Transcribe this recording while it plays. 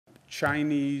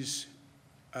Chinese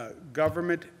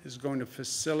government is going to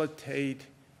facilitate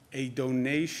a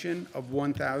donation of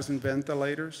 1,000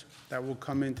 ventilators that will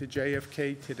come into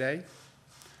JFK today.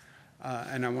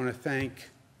 And I want to thank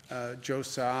Joe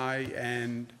Tsai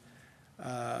and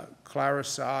Clara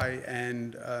Tsai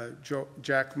and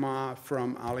Jack Ma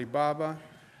from Alibaba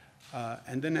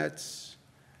and the Nets,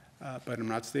 but I'm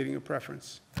not stating a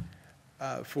preference,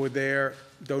 for their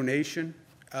donation.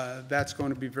 That's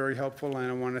going to be very helpful, and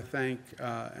I want to thank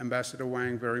Ambassador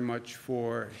Wang very much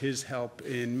for his help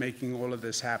in making all of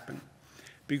this happen,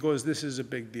 because this is a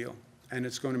big deal, and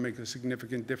it's going to make a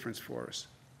significant difference for us.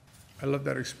 I love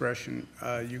that expression.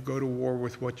 You go to war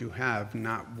with what you have,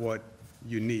 not what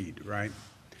you need, right?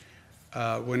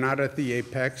 We're not at the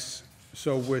apex,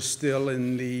 so we're still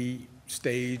in the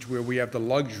stage where we have the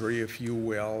luxury, if you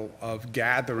will, of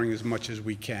gathering as much as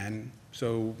we can.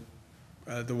 So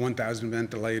the 1,000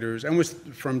 ventilators, and we're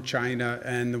from China,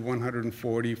 and the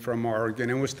 140 from Oregon,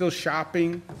 and we're still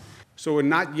shopping. So we're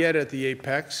not yet at the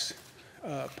apex.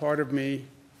 Part of me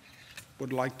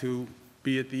would like to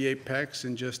be at the apex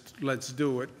and just let's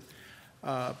do it.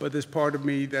 But there's part of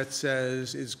me that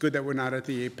says it's good that we're not at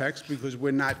the apex, because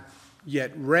we're not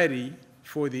yet ready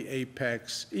for the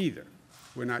apex either.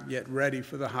 We're not yet ready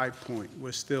for the high point.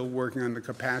 We're still working on the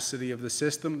capacity of the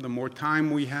system. The more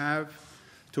time we have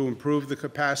to improve the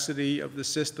capacity of the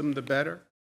system, the better.